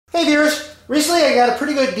Hey viewers, recently I got a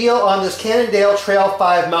pretty good deal on this Cannondale Trail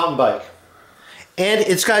 5 mountain bike. And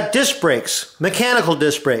it's got disc brakes, mechanical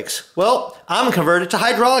disc brakes. Well, I'm converted to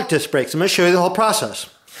hydraulic disc brakes. I'm going to show you the whole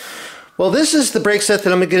process. Well, this is the brake set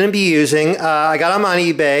that I'm going to be using. I got them on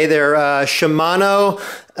eBay. They're Shimano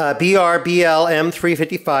BR BL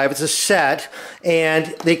M355. It's a set, and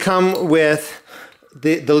they come with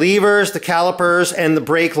the levers, the calipers, and the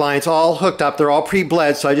brake lines all hooked up. They're all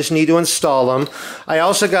pre-bled, so I just need to install them. I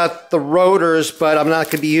also got the rotors, but I'm not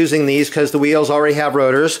going to be using these because the wheels already have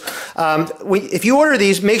rotors. If you order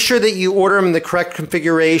these, make sure that you order them in the correct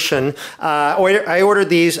configuration. I ordered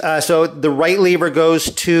these so the right lever goes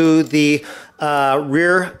to the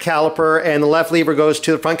rear caliper and the left lever goes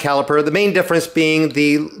to the front caliper. The main difference being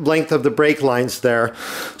the length of the brake lines there.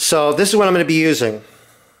 So this is what I'm going to be using.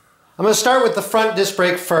 I'm going to start with the front disc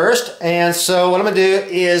brake first, and so what I'm going to do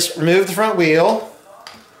is remove the front wheel.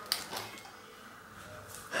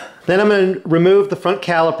 Then I'm going to remove the front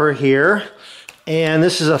caliper here, and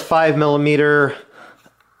this is a 5mm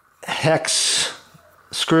hex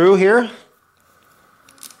screw here.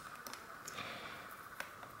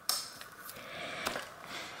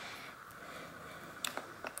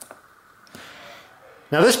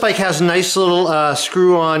 Now this bike has a nice little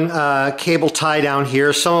screw-on cable tie down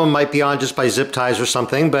here. Some of them might be on just by zip ties or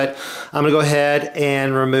something, but I'm going to go ahead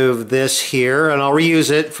and remove this here, and I'll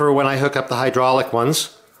reuse it for when I hook up the hydraulic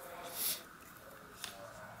ones.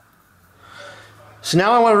 So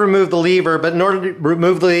now I want to remove the lever, but in order to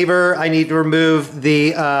remove the lever, I need to remove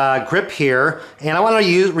the grip here, and I want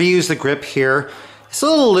to reuse the grip here. It's a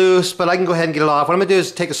little loose, but I can go ahead and get it off. What I'm going to do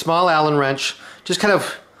is take a small Allen wrench, just kind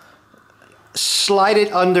of slide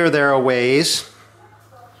it under there a ways.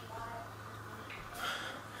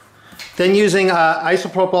 Then using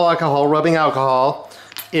isopropyl alcohol, rubbing alcohol,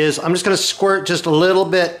 I'm just going to squirt just a little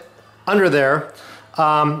bit under there.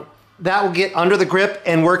 That will get under the grip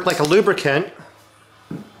and work like a lubricant.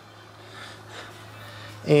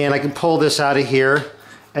 And I can pull this out of here,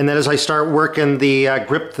 and then as I start working the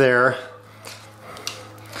grip there,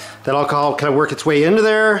 that alcohol kind of work its way into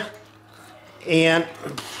there and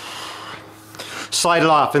slide it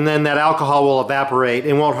off, and then that alcohol will evaporate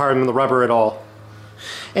and won't harden the rubber at all.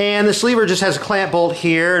 And this lever just has a clamp bolt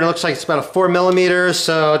here, and it looks like it's about a 4mm,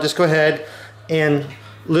 so just go ahead and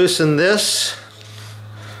loosen this,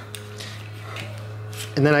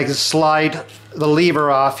 and then I can slide the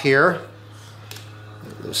lever off here.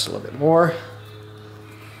 Loosen a little bit more,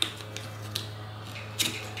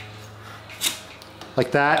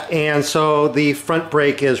 like that, and so the front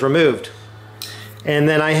brake is removed. And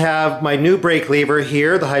then I have my new brake lever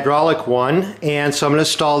here, the hydraulic one, and so I'm going to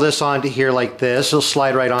install this onto here like this. It'll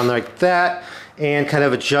slide right on like that and kind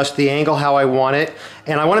of adjust the angle how I want it.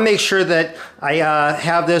 And I want to make sure that I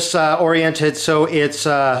have this oriented so it's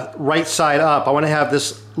right side up. I want to have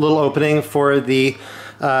this little opening for the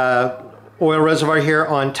oil reservoir here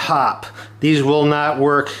on top. These will not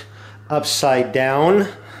work upside down.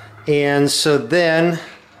 And so then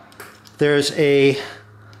there's a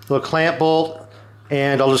little clamp bolt,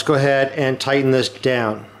 and I'll just go ahead and tighten this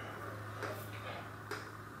down.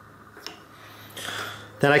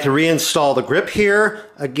 Then I can reinstall the grip here.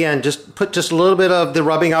 Again, just put just a little bit of the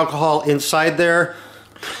rubbing alcohol inside there.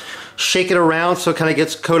 Shake it around so it kind of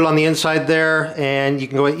gets coated on the inside there, and you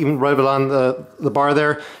can go even rub it on the bar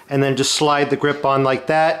there, and then just slide the grip on like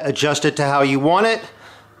that. Adjust it to how you want it.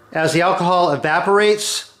 As the alcohol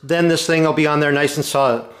evaporates, then this thing will be on there nice and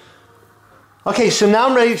solid. Okay, so now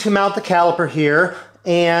I'm ready to mount the caliper here,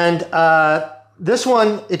 and this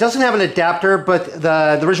one, it doesn't have an adapter, but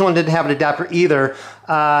the original one didn't have an adapter either.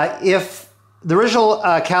 If the original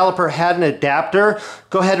caliper had an adapter,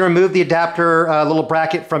 go ahead and remove the adapter little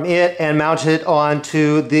bracket from it and mount it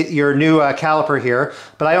onto your new caliper here,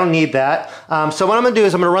 but I don't need that. So what I'm going to do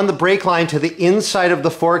is I'm going to run the brake line to the inside of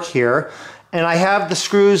the fork here, and I have the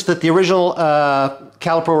screws that the original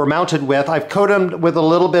caliper were mounted with. I've coated them with a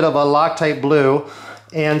little bit of a Loctite blue,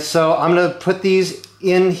 and so I'm going to put these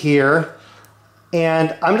in here,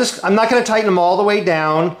 and I'm not going to tighten them all the way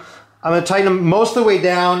down. I'm going to tighten them most of the way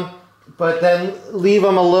down, but then leave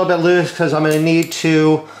them a little bit loose because I'm going to need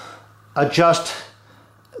to adjust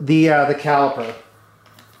the caliper.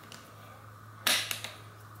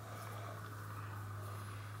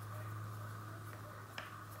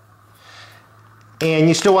 And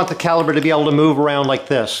you still want the caliper to be able to move around like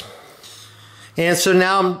this. And so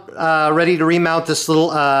now I'm ready to remount this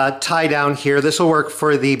little tie down here. This will work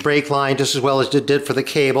for the brake line just as well as it did for the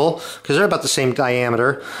cable, because they're about the same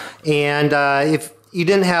diameter. And if you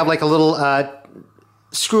didn't have like a little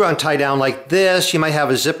screw-on tie down like this, you might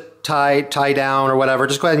have a zip tie down or whatever.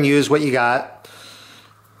 Just go ahead and use what you got.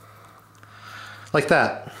 like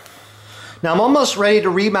that. Now I'm almost ready to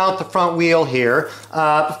remount the front wheel here.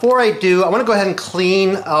 Before I do, I want to go ahead and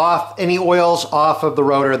clean off any oils off of the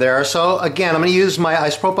rotor there. So again, I'm going to use my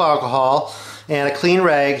isopropyl alcohol and a clean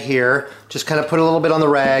rag here. Just kind of put a little bit on the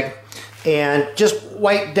rag and just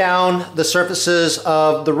wipe down the surfaces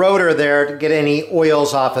of the rotor there to get any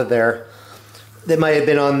oils off of there that might have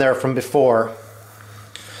been on there from before.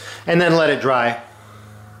 And then let it dry.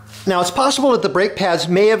 Now it's possible that the brake pads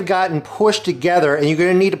may have gotten pushed together and you're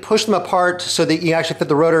going to need to push them apart so that you actually fit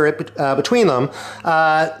the rotor between them.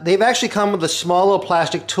 They've actually come with a small little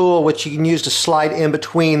plastic tool which you can use to slide in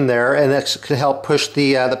between there, and that can help push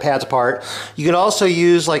the pads apart. You can also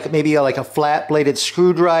use maybe a flat bladed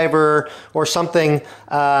screwdriver or something,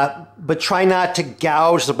 but try not to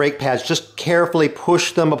gouge the brake pads. Just carefully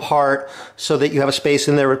push them apart so that you have a space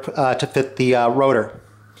in there to fit the rotor.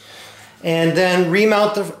 And then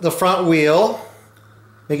remount the front wheel,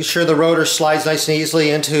 making sure the rotor slides nice and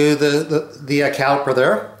easily into the caliper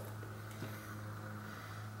there.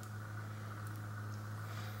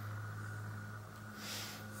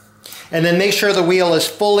 And then make sure the wheel is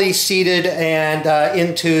fully seated and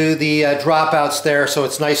into the dropouts there so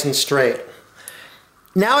it's nice and straight.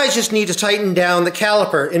 Now I just need to tighten down the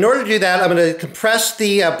caliper. In order to do that, I'm going to compress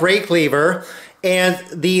the brake lever, and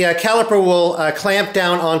the caliper will clamp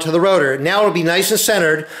down onto the rotor. Now it'll be nice and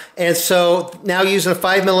centered, and so now using a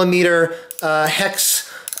 5mm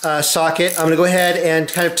hex socket, I'm going to go ahead and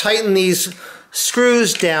kind of tighten these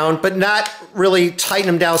screws down, but not really tighten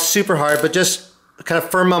them down super hard, but just kind of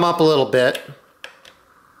firm them up a little bit.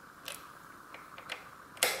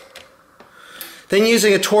 Then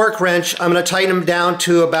using a torque wrench, I'm going to tighten them down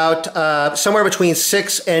to about somewhere between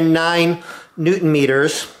 6 and 9 Newton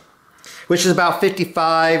meters, which is about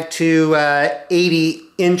 55 to 80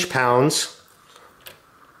 inch-pounds.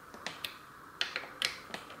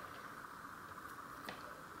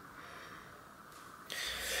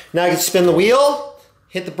 Now I can spin the wheel,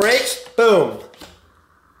 hit the brakes, boom.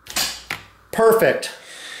 Perfect.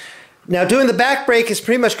 Now doing the back brake is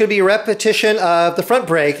pretty much going to be a repetition of the front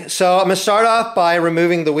brake. So I'm going to start off by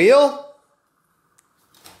removing the wheel.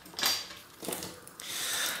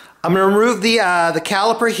 I'm going to remove the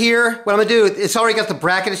caliper here. What I'm going to do, it's already got the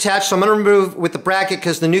bracket attached, so I'm going to remove with the bracket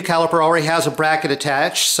because the new caliper already has a bracket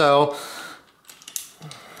attached. So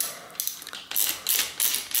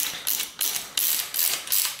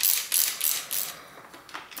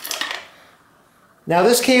now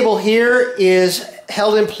this cable here is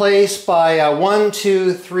held in place by 1,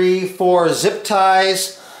 2, 3, 4 zip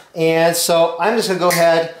ties, and so I'm just going to go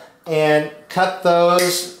ahead and cut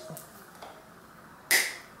those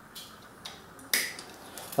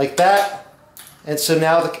like that. And so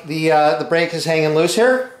now the brake is hanging loose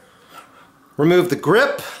here. Remove the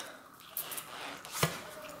grip.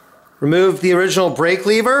 Remove the original brake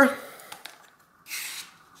lever.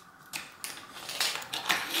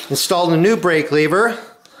 Install the new brake lever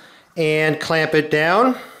and clamp it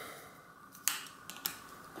down.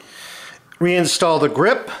 Reinstall the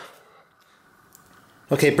grip.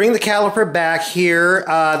 Okay, bring the caliper back here.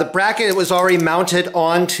 The bracket was already mounted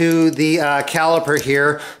onto the caliper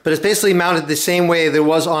here, but it's basically mounted the same way that it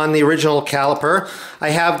was on the original caliper. I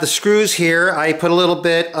have the screws here. I put a little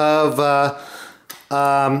bit of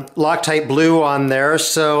Loctite blue on there,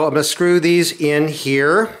 so I'm going to screw these in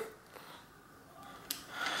here.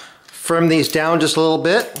 Firm these down just a little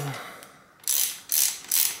bit.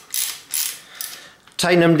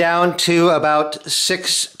 Tighten them down to about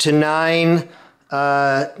 6 to 9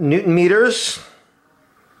 Newton meters.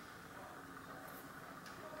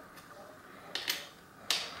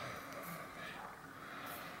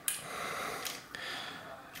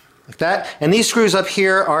 Like that. And these screws up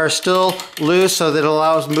here are still loose so that it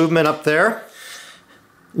allows movement up there.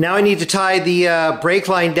 Now I need to tie the brake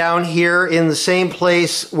line down here in the same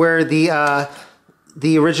place where the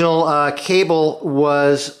original cable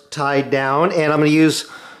was tied down, and I'm going to use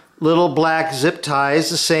little black zip ties,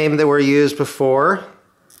 the same that were used before.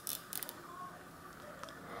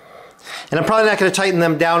 And I'm probably not going to tighten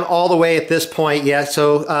them down all the way at this point yet,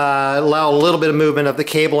 so allow a little bit of movement of the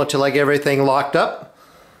cable until I get everything locked up.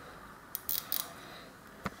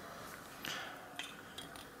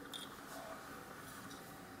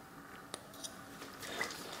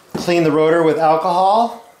 Clean the rotor with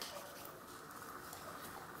alcohol.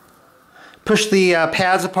 Push the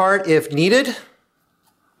pads apart if needed.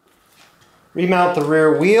 Remount the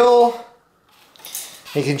rear wheel,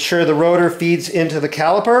 making sure the rotor feeds into the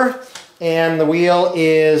caliper and the wheel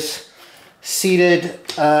is seated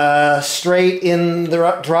straight in the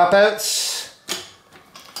dropouts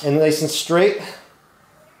and nice and straight.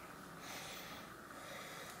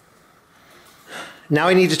 Now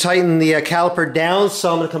I need to tighten the caliper down,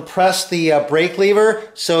 so I'm going to compress the brake lever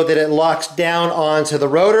so that it locks down onto the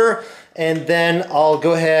rotor, and then I'll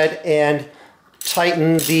go ahead and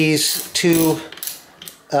tighten these two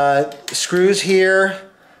screws here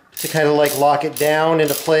to kind of like lock it down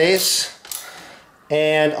into place.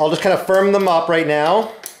 And I'll just kind of firm them up right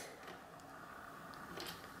now.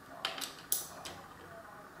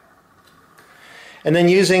 And then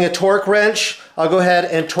using a torque wrench, I'll go ahead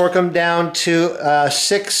and torque them down to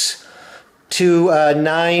 6 to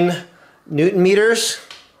 9 Newton meters.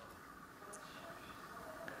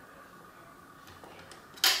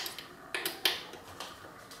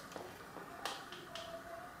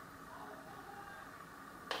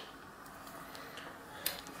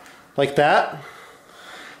 Like that.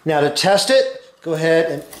 Now to test it, go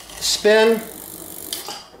ahead and spin,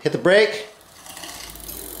 hit the brake.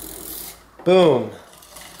 Boom.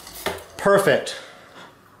 Perfect.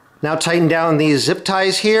 Now tighten down these zip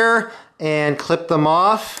ties here and clip them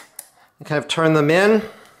off and kind of turn them in.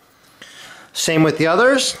 Same with the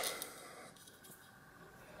others.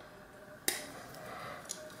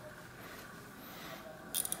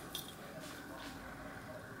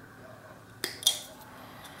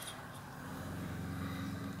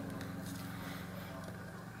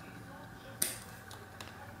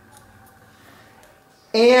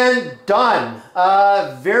 And done.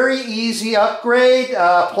 Very easy upgrade.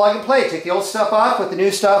 Plug and play. Take the old stuff off, put the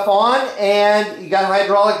new stuff on, and you got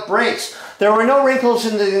hydraulic brakes. There were no wrinkles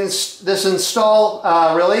in this install,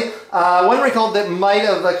 really. One wrinkle that might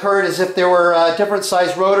have occurred is if there were different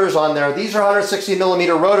size rotors on there. These are 160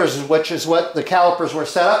 millimeter rotors, which is what the calipers were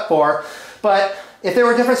set up for. But if there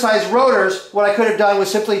were different size rotors, what I could have done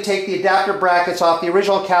was simply take the adapter brackets off the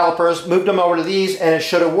original calipers, moved them over to these, and it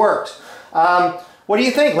should have worked. What do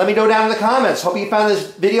you think? Let me know down in the comments. Hope you found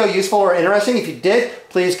this video useful or interesting. If you did,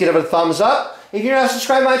 please give it a thumbs up. If you're not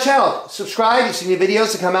subscribed to my channel, subscribe. You see new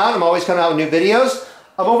videos to come out. I'm always coming out with new videos.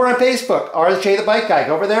 I'm over on Facebook, RJ the Bike Guy.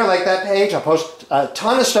 Go over there, like that page. I'll post a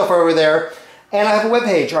ton of stuff over there. And I have a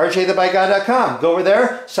webpage, rjthebikeguy.com. Go over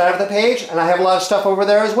there, sign up for the page, and I have a lot of stuff over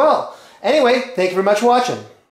there as well. Anyway, thank you very much for watching.